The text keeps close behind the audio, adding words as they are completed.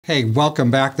Hey,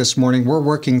 welcome back this morning. We're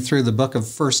working through the book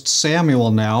of 1 Samuel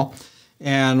now,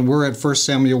 and we're at 1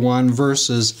 Samuel 1,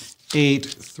 verses 8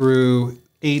 through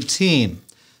 18.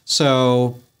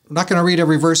 So I'm not going to read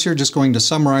every verse here, just going to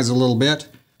summarize a little bit.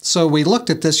 So we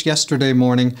looked at this yesterday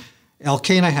morning.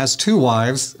 Elkanah has two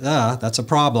wives. That's a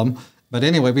problem. But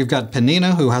anyway, we've got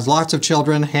Peninnah, who has lots of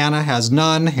children. Hannah has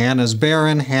none. Hannah's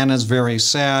barren. Hannah's very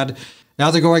sad. Now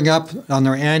they're going up on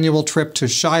their annual trip to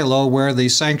Shiloh, where the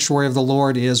sanctuary of the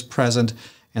Lord is present,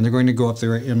 and they're going to go up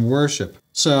there in worship.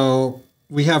 So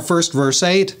we have first verse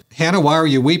 8. Hannah, why are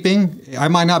you weeping?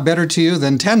 Am I not better to you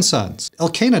than 10 sons?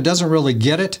 Elkanah doesn't really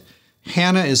get it.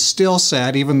 Hannah is still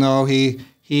sad, even though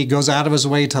he goes out of his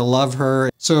way to love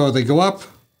her. So they go up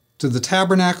to the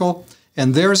tabernacle,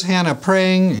 and there's Hannah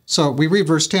praying. So we read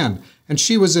verse 10. And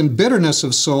she was in bitterness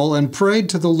of soul and prayed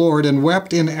to the Lord and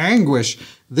wept in anguish.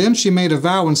 Then she made a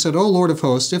vow and said, O Lord of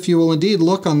hosts, if you will indeed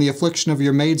look on the affliction of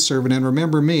your maidservant and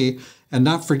remember me, and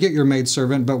not forget your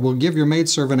maidservant, but will give your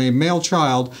maidservant a male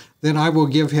child, then I will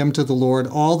give him to the Lord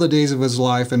all the days of his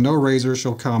life, and no razor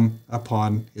shall come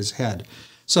upon his head.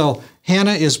 So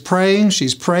Hannah is praying.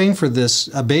 She's praying for this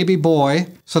baby boy.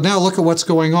 So now look at what's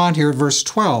going on here at verse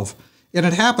 12. And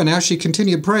it happened as she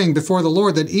continued praying before the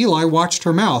Lord that Eli watched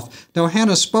her mouth. Now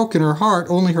Hannah spoke in her heart,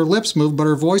 only her lips moved, but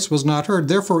her voice was not heard.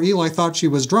 Therefore Eli thought she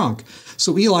was drunk.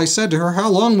 So Eli said to her, How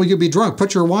long will you be drunk?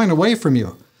 Put your wine away from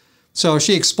you. So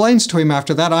she explains to him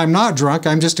after that, I'm not drunk,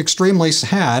 I'm just extremely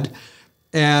sad.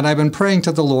 And I've been praying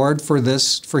to the Lord for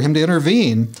him to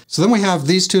intervene. So then we have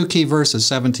these two key verses,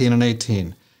 17 and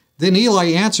 18. Then Eli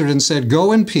answered and said,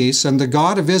 Go in peace, and the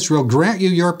God of Israel grant you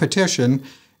your petition,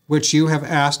 which you have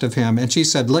asked of him. And she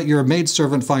said, Let your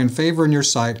maidservant find favor in your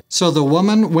sight. So the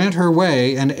woman went her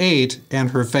way and ate,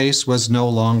 and her face was no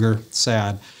longer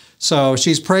sad. So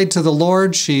she's prayed to the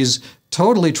Lord. She's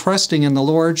totally trusting in the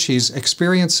Lord. She's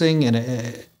experiencing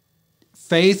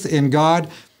faith in God.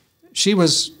 She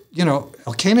was,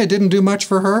 Elkanah didn't do much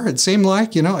for her, it seemed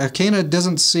like. Elkanah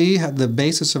doesn't see the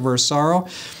basis of her sorrow.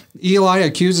 Eli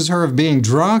accuses her of being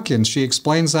drunk, and she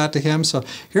explains that to him. So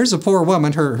here's a poor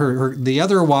woman. The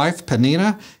other wife,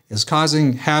 Peninnah, is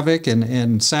causing havoc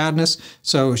and sadness.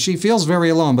 So she feels very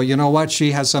alone. But you know what?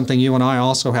 She has something you and I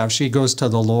also have. She goes to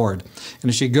the Lord. And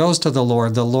as she goes to the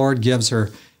Lord gives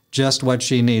her just what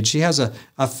she needs. She has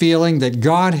a feeling that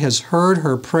God has heard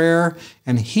her prayer,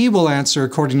 and he will answer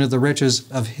according to the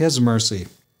riches of his mercy.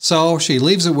 So she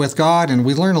leaves it with God, and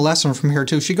we learn a lesson from here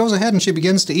too. She goes ahead and she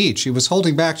begins to eat. She was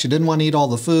holding back. She didn't want to eat all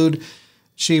the food.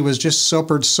 She was just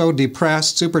so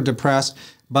depressed, super depressed,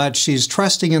 but she's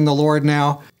trusting in the Lord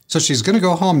now. So she's going to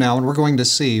go home now, and we're going to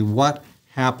see what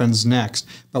happens next.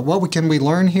 But what can we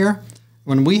learn here?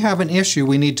 When we have an issue,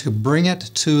 we need to bring it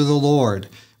to the Lord.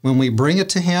 When we bring it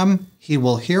to him, he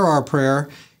will hear our prayer.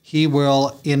 He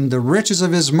will, in the riches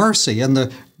of his mercy, and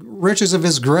the riches of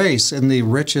his grace, and the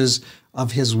riches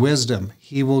of his wisdom,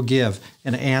 he will give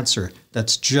an answer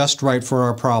that's just right for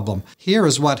our problem. Here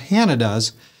is what Hannah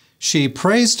does. She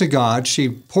prays to God, she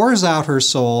pours out her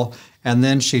soul, and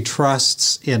then she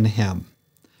trusts in him.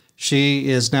 She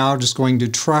is now just going to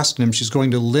trust in him. She's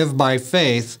going to live by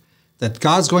faith that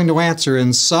God's going to answer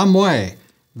in some way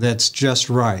that's just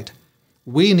right.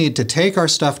 We need to take our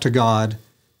stuff to God,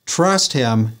 trust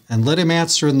him, and let him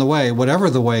answer in the way, whatever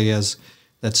the way is,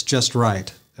 that's just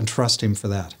right, and trust him for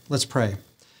that. Let's pray.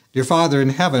 Dear Father in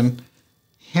heaven,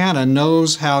 Hannah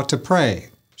knows how to pray.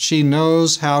 She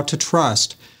knows how to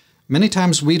trust. Many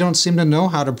times we don't seem to know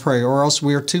how to pray, or else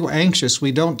we're too anxious.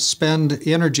 We don't spend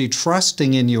energy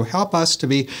trusting in you. Help us to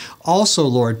be also,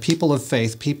 Lord, people of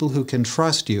faith, people who can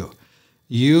trust you.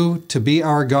 You to be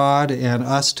our God and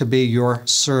us to be your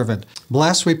servant.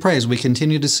 Bless, we pray, as we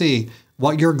continue to see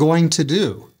what you're going to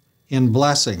do in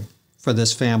blessing for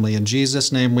this family. In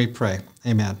Jesus' name we pray.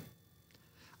 Amen.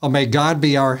 Oh, may God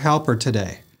be our helper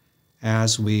today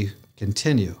as we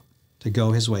continue to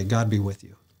go his way. God be with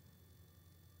you.